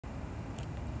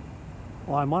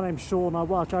Hi, my name's Sean. I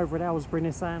work over at Aylesbury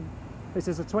Nissan. This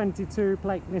is a 22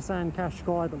 plate Nissan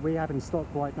Qashqai that we have in stock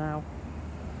right now.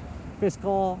 This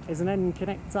car is an N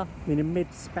connector, meaning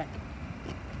mid-spec.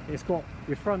 It's got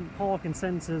your front parking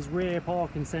sensors, rear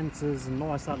parking sensors and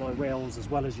nice alloy wheels, as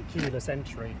well as your keyless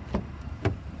entry.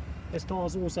 This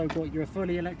car's also got your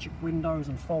fully electric windows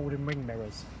and folding wing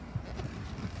mirrors.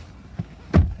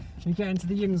 When you get into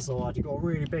the inside, you've got a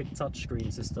really big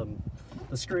touchscreen system.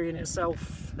 The screen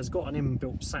itself has got an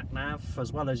inbuilt sat-nav,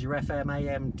 as well as your FM,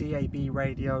 AM, DAB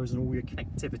radios and all your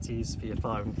connectivities for your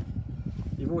phone.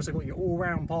 You've also got your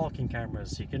all-round parking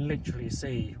cameras, so you can literally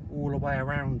see all the way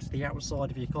around the outside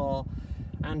of your car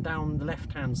and down the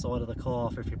left-hand side of the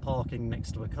car if you're parking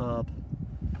next to a curb.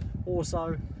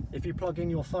 Also, if you plug in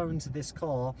your phone to this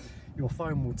car, your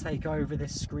phone will take over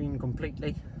this screen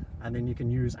completely, and then you can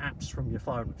use apps from your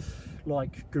phone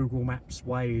like Google Maps,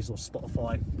 Waze or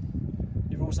Spotify.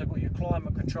 You've also got your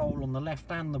climate control on the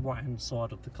left and the right hand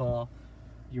side of the car,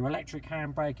 your electric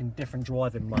handbrake and different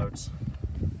driving modes.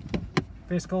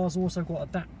 This car's also got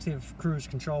adaptive cruise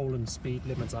control and speed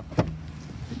limiter.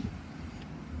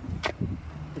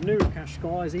 The new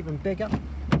Qashqai is even bigger,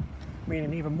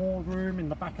 meaning even more room in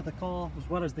the back of the car, as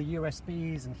well as the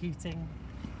USBs and heating.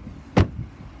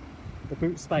 The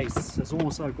boot space has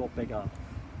also got bigger.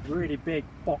 A really big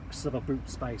box of a boot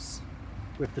space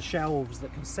with the shelves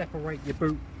that can separate your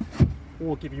boot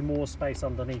or give you more space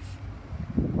underneath.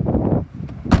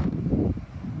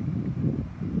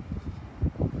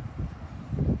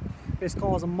 This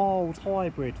car's a mild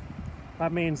hybrid.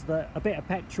 That means that a bit of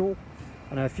petrol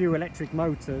and a few electric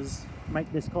motors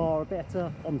make this car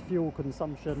better on fuel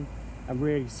consumption and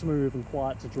really smooth and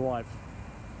quiet to drive.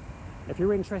 If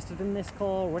you're interested in this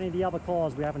car or any of the other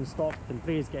cars we have in stock, then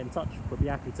please get in touch. We'll be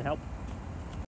happy to help.